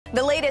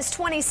The latest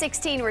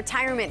 2016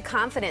 Retirement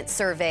Confidence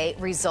Survey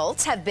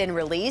results have been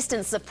released,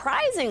 and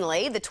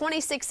surprisingly, the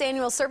 26th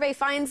annual survey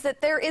finds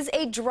that there is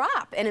a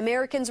drop in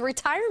Americans'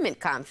 retirement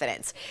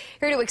confidence.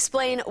 Here to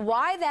explain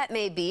why that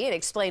may be and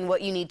explain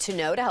what you need to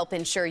know to help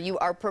ensure you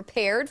are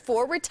prepared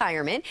for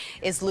retirement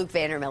is Luke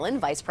Vandermillen,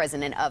 Vice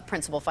President of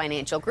Principal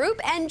Financial Group,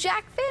 and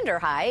Jack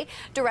Vanderhei,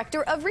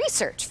 Director of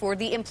Research for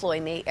the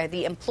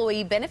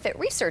Employee Benefit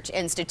Research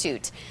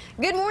Institute.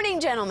 Good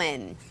morning,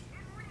 gentlemen.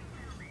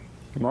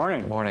 Good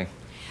morning. Good morning.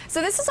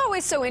 So this is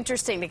always so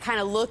interesting to kind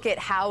of look at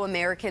how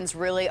Americans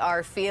really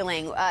are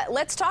feeling.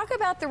 Let's talk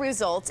about the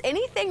results.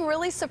 Anything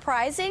really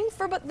surprising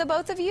for the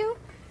both of you?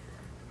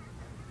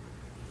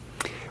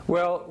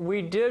 Well,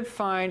 we did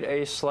find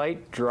a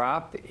slight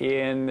drop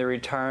in the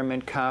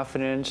retirement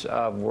confidence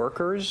of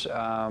workers.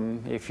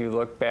 If you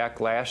look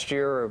back last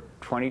year,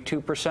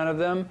 22% of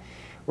them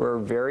were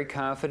very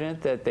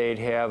confident that they'd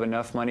have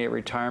enough money at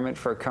retirement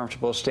for a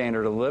comfortable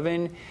standard of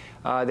living.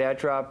 That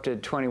dropped to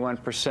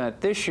 21%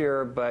 this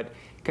year, but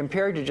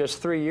compared to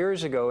just 3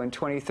 years ago, in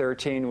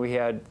 2013, we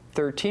had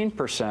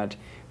 13%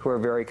 who are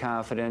very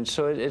confident.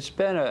 So it's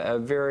been a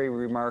very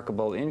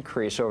remarkable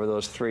increase over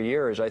those 3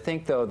 years. I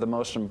think, though, the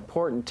most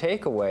important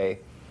takeaway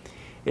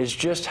is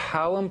just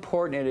how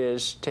important it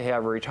is to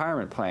have a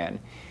retirement plan.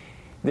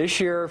 This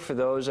year, for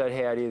those that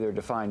had either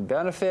defined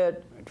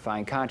benefit,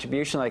 defined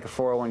contribution like a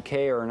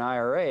 401k or an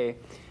IRA,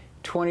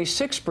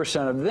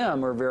 26% of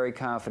them were very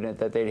confident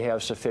that they'd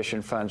have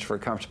sufficient funds for a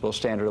comfortable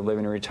standard of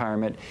living in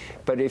retirement.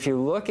 But if you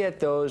look at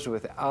those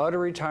without a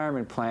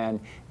retirement plan,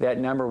 that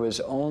number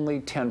was only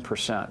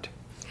 10%.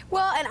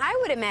 Well, and I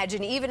would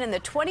imagine even in the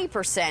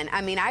 20%, I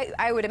mean,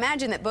 I would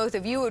imagine that both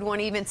of you would want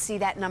to even see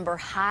that number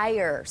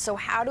higher. So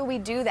how do we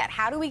do that?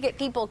 How do we get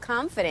people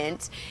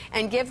confident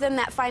and give them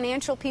that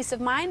financial peace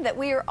of mind that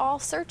we are all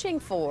searching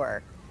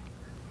for?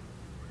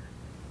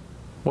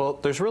 Well,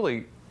 there's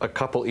really a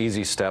couple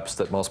easy steps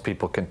that most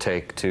people can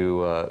take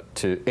to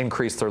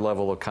increase their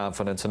level of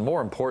confidence and,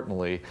 more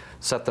importantly,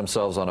 set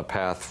themselves on a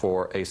path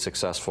for a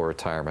successful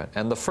retirement.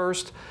 And the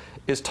first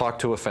is talk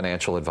to a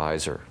financial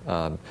advisor.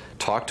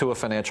 Talk to a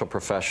financial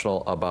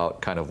professional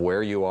about kind of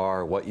where you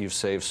are, what you've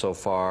saved so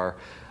far,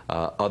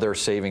 other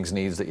savings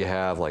needs that you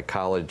have, like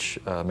college,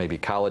 maybe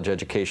college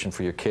education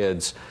for your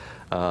kids.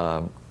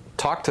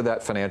 Talk to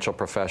that financial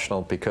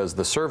professional, because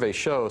the survey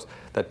shows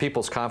that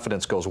people's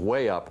confidence goes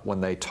way up when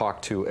they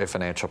talk to a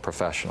financial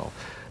professional.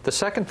 The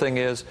second thing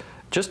is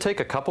just take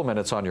a couple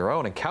minutes on your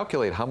own and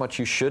calculate how much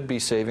you should be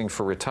saving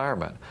for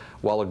retirement.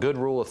 While a good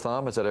rule of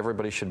thumb is that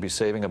everybody should be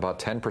saving about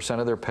 10%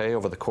 of their pay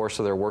over the course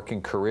of their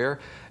working career,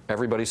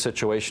 everybody's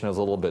situation is a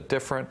little bit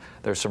different.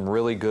 There's some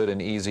really good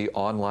and easy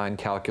online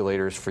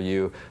calculators for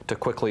you to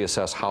quickly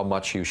assess how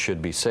much you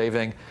should be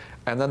saving.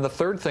 And then the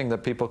third thing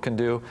that people can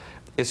do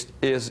is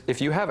if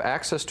you have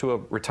access to a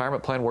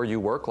retirement plan where you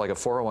work, like a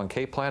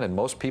 401k plan, and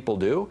most people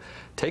do,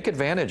 take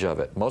advantage of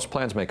it. Most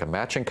plans make a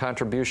matching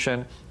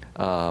contribution,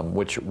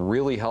 which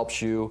really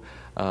helps you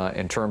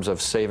in terms of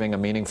saving a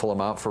meaningful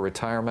amount for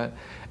retirement.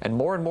 And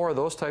more of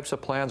those types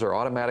of plans are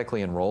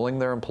automatically enrolling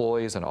their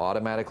employees and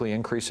automatically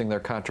increasing their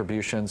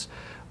contributions,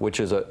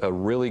 which is a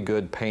really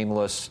good,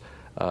 painless,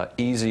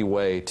 easy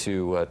way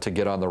to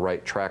get on the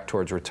right track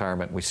towards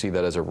retirement. We see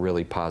that as a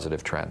really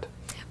positive trend.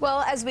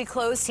 Well, as we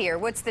close here,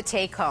 what's the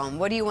take home?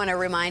 What do you want to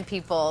remind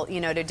people,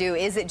 to do?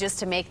 Is it just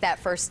to make that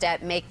first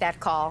step, make that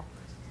call?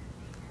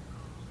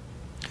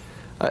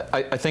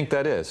 I think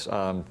that is.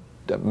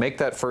 Make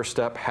that first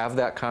step, have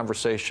that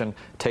conversation,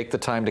 take the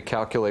time to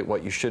calculate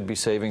what you should be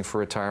saving for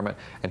retirement,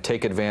 and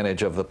take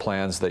advantage of the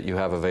plans that you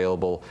have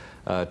available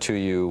to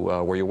you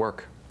where you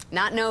work.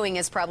 Not knowing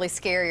is probably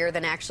scarier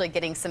than actually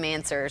getting some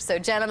answers. So,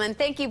 gentlemen,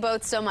 thank you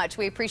both so much.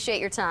 We appreciate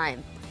your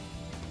time.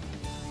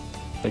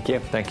 Thank you.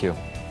 Thank you.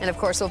 And, of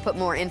course, we'll put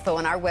more info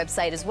on our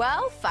website as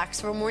well,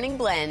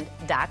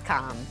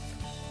 fox4morningblend.com.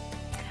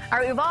 All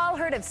right, we've all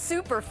heard of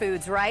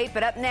superfoods, right?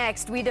 But up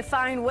next, we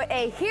define what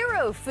a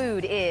hero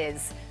food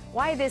is,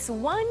 why this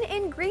one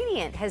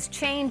ingredient has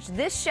changed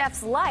this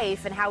chef's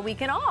life, and how we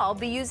can all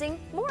be using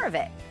more of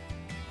it.